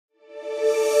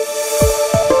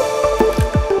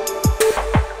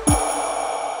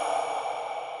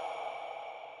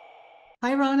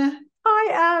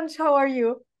Anj. How are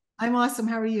you? I'm awesome.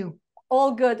 How are you?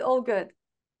 All good, all good.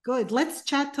 Good. Let's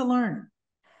chat to learn.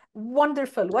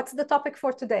 Wonderful. What's the topic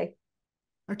for today?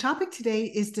 Our topic today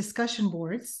is discussion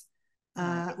boards.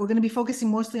 Nice. We're going to be focusing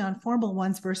mostly on formal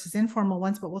ones versus informal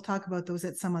ones, but we'll talk about those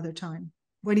at some other time.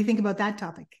 What do you think about that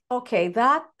topic? Okay,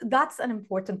 that's an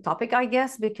important topic, I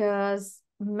guess, because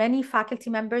many faculty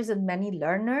members and many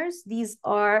learners,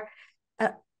 uh,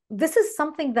 this is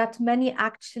something that many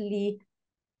actually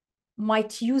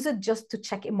might use it just to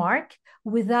check a mark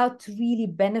without really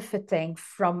benefiting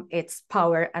from its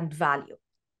power and value.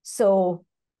 So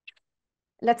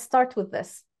let's start with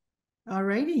this. All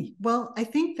righty. Well, I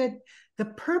think that the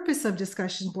purpose of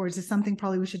discussion boards is something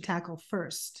probably we should tackle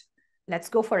first. Let's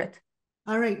go for it.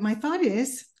 All right. My thought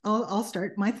is, I'll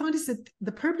start. My thought is that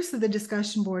the purpose of the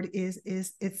discussion board is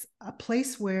it's a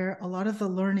place where a lot of the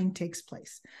learning takes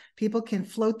place. People can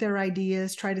float their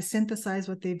ideas, try to synthesize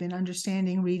what they've been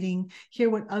understanding, reading, hear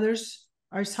what others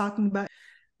are talking about,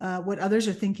 what others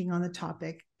are thinking on the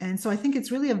topic. And so I think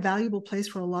it's really a valuable place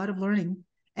for a lot of learning.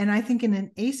 And I think in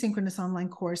an asynchronous online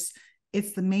course,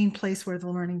 it's the main place where the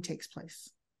learning takes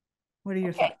place. What are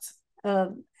your thoughts?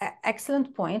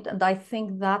 Excellent point. And I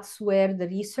think that's where the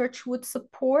research would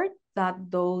support that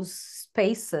those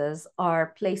spaces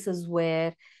are places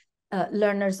where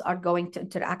learners are going to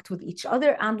interact with each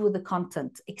other and with the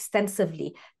content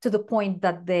extensively to the point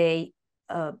that they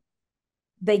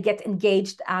get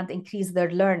engaged and increase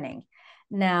their learning.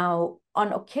 Now,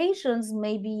 on occasions,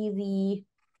 maybe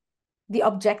the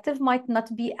objective might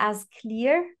not be as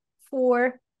clear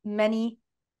for many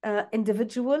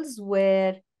individuals,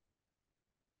 where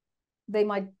they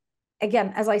might,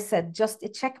 again, as I said, just a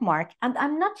check mark. And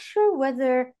I'm not sure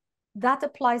whether that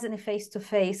applies in a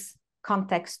face-to-face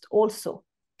context also,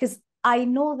 because I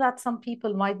know that some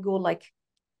people might go like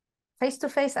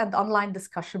face-to-face and online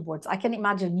discussion boards. I can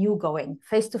imagine you going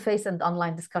face-to-face and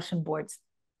online discussion boards.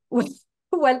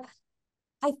 Well,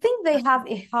 I think they have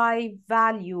a high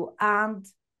value and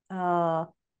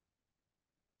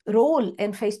role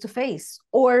in face-to-face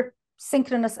or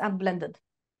synchronous and blended.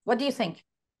 What do you think?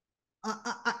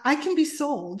 I can be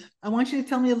sold. I want you to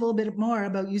tell me a little bit more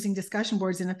about using discussion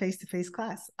boards in a face-to-face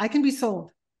class. I can be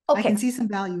sold. Okay. I can see some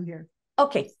value here.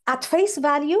 Okay. At face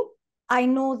value, I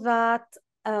know that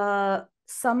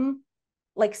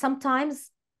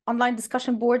sometimes online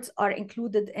discussion boards are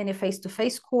included in a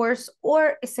face-to-face course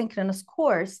or a synchronous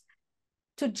course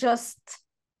to just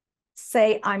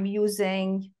say I'm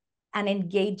using an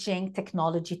engaging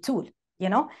technology tool,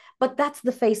 but that's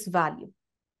the face value.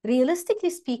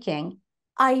 Realistically speaking,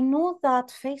 I know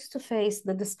that face-to-face,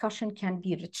 the discussion can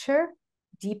be richer,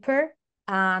 deeper,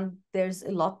 and there's a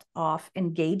lot of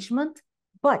engagement.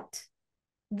 But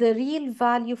the real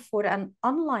value for an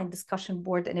online discussion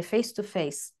board in a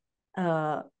face-to-face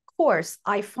course,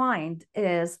 I find,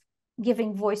 is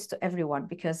giving voice to everyone.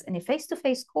 Because in a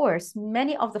face-to-face course,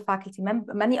 many of the faculty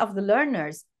members, many of the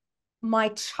learners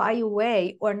might shy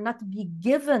away or not be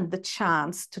given the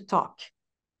chance to talk.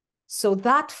 So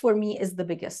that for me is the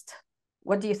biggest.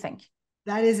 What do you think?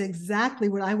 That is exactly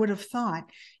what I would have thought.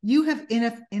 You have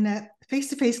in a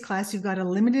face-to-face class, you've got a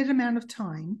limited amount of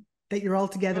time that you're all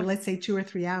together, let's say 2 or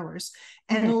 3 hours,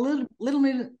 and a little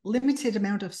limited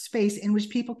amount of space in which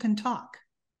people can talk.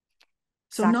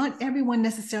 So not everyone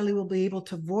necessarily will be able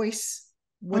to voice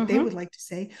what they would like to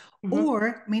say,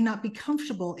 or may not be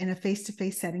comfortable in a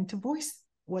face-to-face setting to voice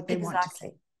what they want to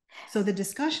say. So the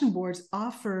discussion boards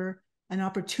offer an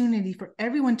opportunity for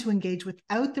everyone to engage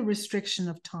without the restriction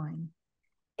of time.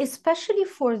 Especially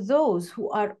for those who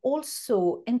are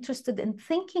also interested in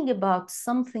thinking about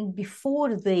something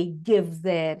before they give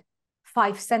their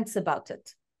 5 cents about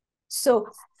it. So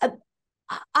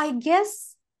I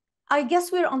guess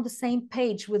we're on the same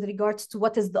page with regards to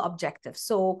what is the objective.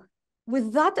 So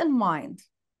with that in mind,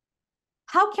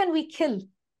 how can we kill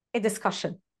a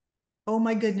discussion? Oh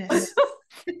my goodness.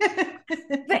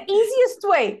 The easiest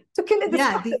way to kill a discussion.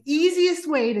 Yeah, the easiest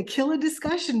way to kill a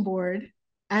discussion board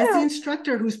as the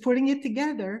instructor who's putting it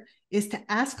together is to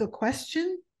ask a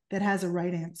question that has a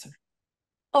right answer.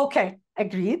 Okay,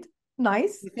 agreed.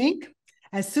 Nice. You think?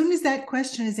 As soon as that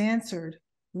question is answered,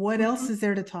 what else is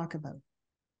there to talk about?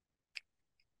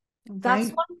 That's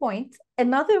right? One point.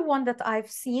 Another one that I've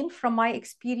seen from my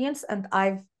experience, and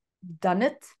I've done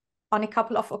it on a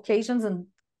couple of occasions, and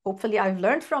hopefully I've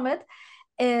learned from it,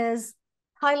 is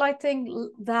highlighting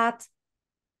that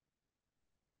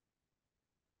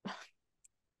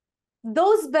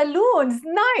those balloons,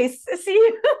 nice.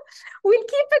 See, we'll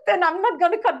keep it, and I'm not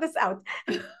going to cut this out.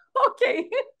 Okay.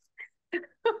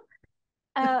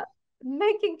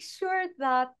 Making sure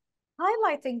that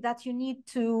highlighting that you need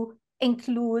to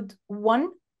include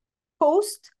one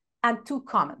post and 2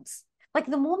 comments. Like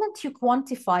the moment you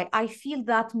quantify, I feel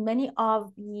that many of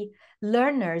the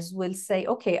learners will say,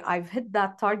 okay, I've hit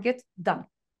that target, done.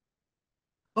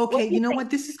 Okay, What do you you know think? what?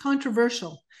 This is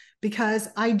controversial because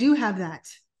I do have that.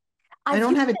 I I've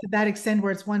don't used have it it. to that extent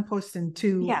where it's 1 post and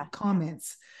 2 Yeah,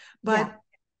 comments. yeah. But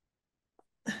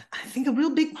I think a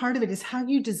real big part of it is how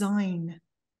you design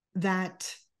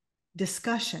that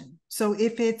discussion. So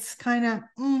if it's kind of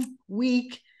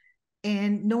weak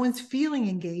and no one's feeling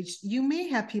engaged, you may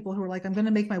have people who are like, I'm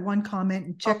going to make my 1 comment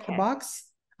and check the Okay. box.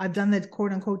 I've done the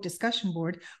quote unquote discussion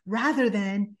board rather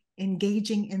than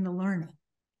engaging in the learning.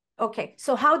 Okay.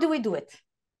 So how do we do it?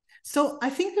 So I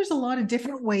think there's a lot of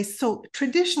different ways. So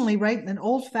traditionally, right, an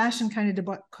old-fashioned kind of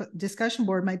discussion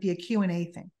board might be a Q&A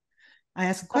thing. I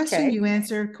ask a question, Okay. you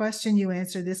answer,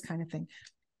 this kind of thing.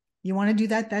 You want to do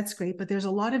that, that's great. But there's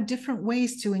a lot of different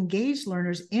ways to engage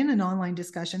learners in an online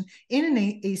discussion in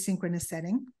an asynchronous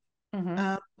setting.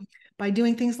 Mm-hmm. By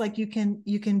doing things like you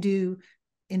can do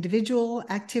individual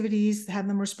activities, have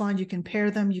them respond, you can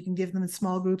pair them, you can give them in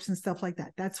small groups and stuff like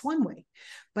that. That's one way.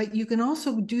 But you can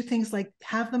also do things like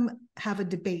have them have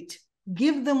a debate,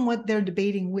 give them what they're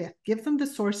debating with, give them the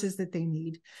sources that they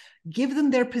need, give them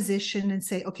their position and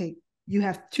say, okay, you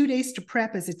have 2 days to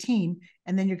prep as a team,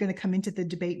 and then you're going to come into the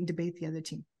debate and debate the other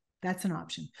team. That's an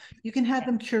option. You can have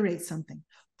them curate something,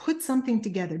 put something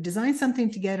together, design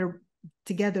something together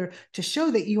to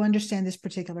show that you understand this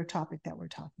particular topic that we're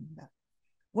talking about.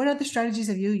 What other strategies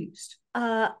have you used?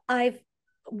 I've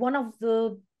one of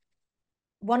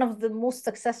the most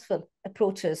successful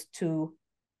approaches to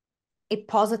a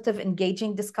positive,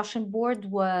 engaging discussion board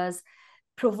was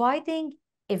providing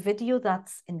a video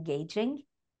that's engaging,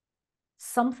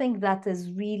 something that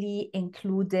is really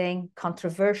including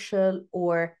controversial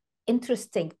or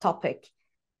interesting topic,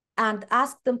 and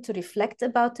ask them to reflect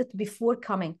about it before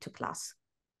coming to class,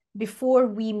 before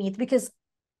we meet, because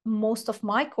most of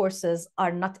my courses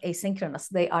are not asynchronous.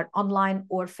 They are online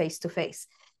or face-to-face.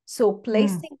 So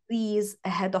placing these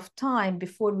ahead of time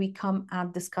before we come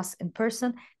and discuss in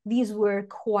person, these were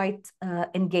quite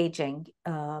engaging.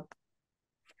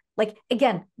 Like,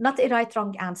 again, not a right,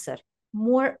 wrong answer,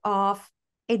 more of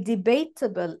a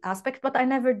debatable aspect, but I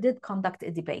never did conduct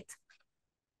a debate.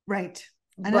 Right.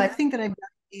 Another But thing that I've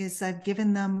done is I've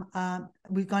given them,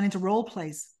 we've gone into role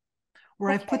plays where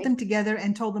I've put them together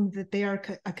and told them that they are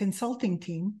a consulting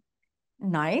team.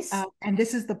 Nice. And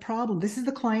this is the problem. This is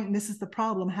the client and this is the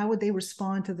problem. How would they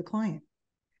respond to the client?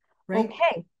 Right.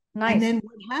 Okay. Nice. And then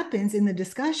what happens in the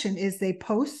discussion is they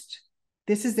post,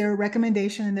 this is their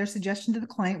recommendation and their suggestion to the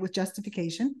client with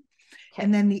justification. Okay.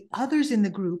 And then the others in the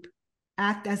group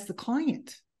act as the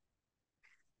client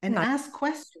and ask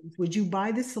questions. Would you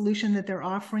buy the solution that they're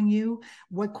offering you?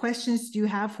 What questions do you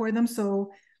have for them?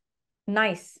 So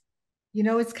nice. You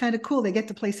know, it's kind of cool. They get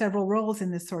to play several roles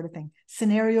in this sort of thing.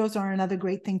 Scenarios are another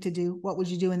great thing to do. What would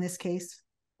you do in this case?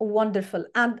 Wonderful.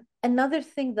 And another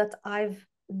thing that I've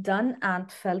done and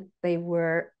felt they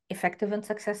were effective and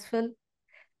successful,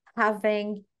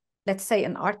 having, let's say,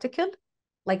 an article,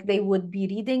 like they would be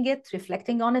reading it,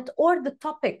 reflecting on it, or the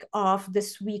topic of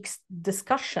this week's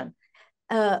discussion,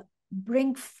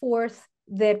 bring forth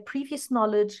their previous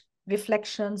knowledge,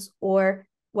 reflections, or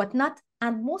whatnot.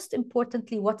 And most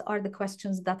importantly, what are the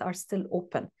questions that are still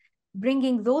open?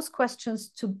 Bringing those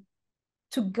questions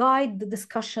to guide the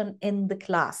discussion in the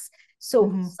class.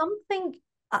 So something,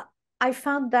 I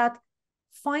found that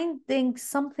finding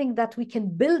something that we can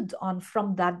build on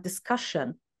from that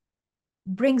discussion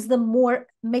makes them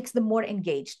more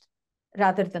engaged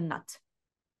rather than not.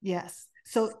 Yes.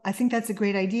 So I think that's a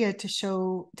great idea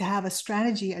to have a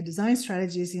strategy, a design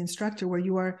strategy as the instructor,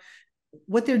 where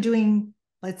what they're doing,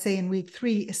 let's say in week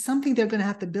 3, is something they're going to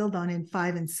have to build on in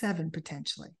 5 and 7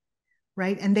 potentially,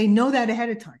 right? And they know that ahead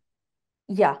of time.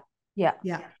 Yeah.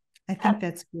 I think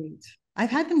that's great.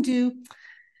 I've had them do,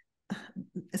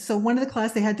 so one of the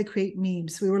class, they had to create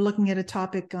memes. We were looking at a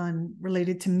topic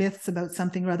related to myths about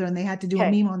something or other, and they had to do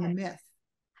a meme on the myth.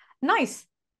 Nice.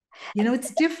 You know,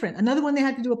 it's different. Another one, they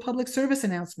had to do a public service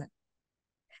announcement.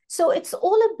 So it's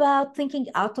all about thinking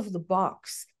out of the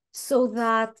box so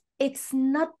that it's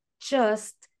not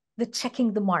just the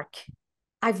checking the mark.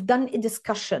 I've done a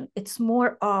discussion. It's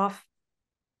more of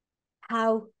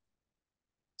how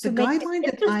to make it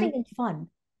interesting and fun.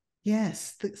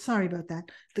 Yes, sorry about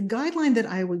that. The guideline that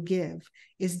I would give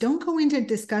is don't go into a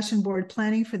discussion board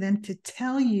planning for them to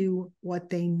tell you what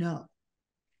they know,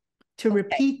 to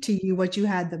repeat to you what you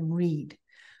had them read.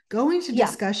 Go into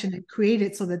discussion and create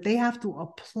it so that they have to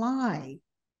apply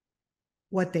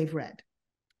what they've read.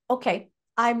 Okay,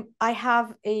 I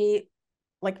have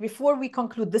like, before we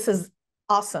conclude, this is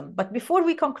Awesome. But before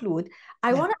we conclude,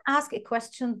 I want to ask a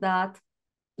question that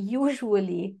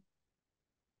usually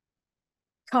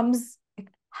comes,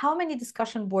 how many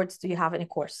discussion boards do you have in a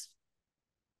course?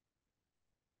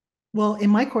 Well, in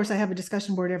my course, I have a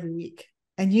discussion board every week.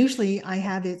 And usually I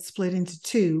have it split into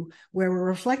two, where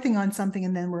we're reflecting on something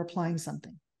and then we're applying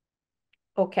something.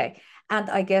 Okay. And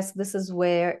I guess this is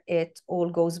where it all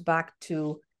goes back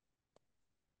to,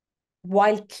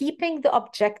 while keeping the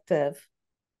objective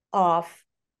of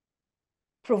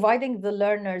providing the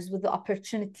learners with the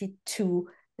opportunity to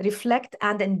reflect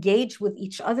and engage with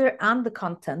each other and the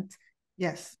content.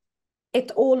 Yes.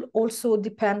 It all also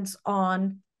depends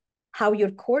on how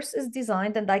your course is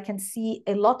designed. And I can see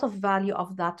a lot of value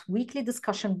of that weekly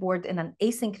discussion board in an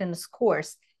asynchronous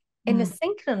course. In a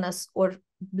synchronous or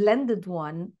blended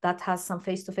one that has some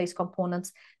face-to-face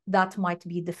components, that might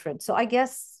be different. So I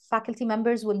guess faculty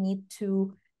members will need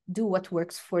to do what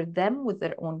works for them with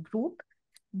their own group.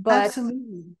 But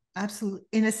absolutely.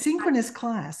 In a synchronous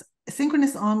class,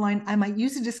 synchronous online, I might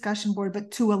use a discussion board,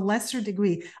 but to a lesser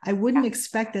degree. I wouldn't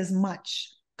expect as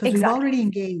much because we've already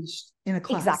engaged in a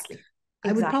class. Exactly.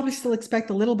 I would probably still expect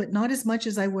a little bit, not as much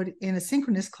as I would in a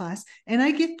synchronous class. And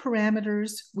I give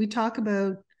parameters. We talk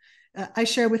about, I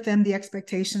share with them the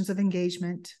expectations of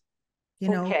engagement. You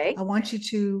know, I want you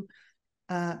to,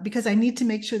 because I need to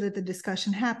make sure that the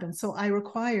discussion happens. So I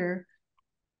require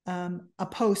a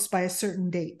post by a certain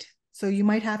date. So you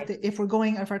might have to, if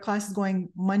our class is going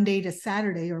Monday to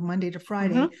Saturday or Monday to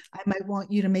Friday, I might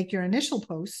want you to make your initial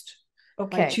post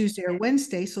by Tuesday or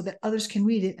Wednesday so that others can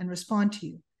read it and respond to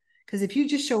you. Because if you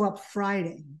just show up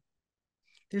Friday,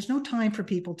 there's no time for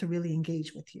people to really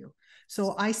engage with you.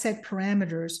 So I set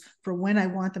parameters for when I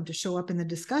want them to show up in the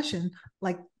discussion,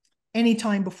 like any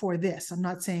time before this. I'm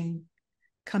not saying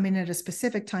come in at a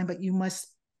specific time, but you must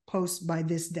post by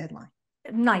this deadline.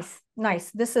 Nice.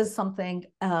 This is something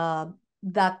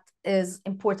that is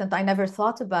important. I never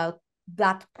thought about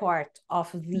that part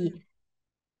of the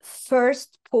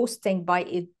first posting by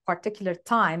a particular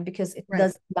time, because it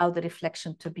does allow the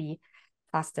reflection to be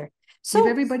faster. So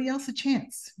give everybody else a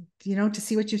chance, you know, to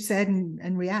see what you said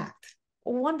and react.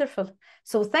 Wonderful.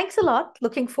 So thanks a lot.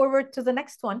 Looking forward to the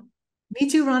next one. Me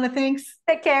too, Rana. Thanks.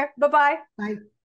 Take care. Bye-bye. Bye.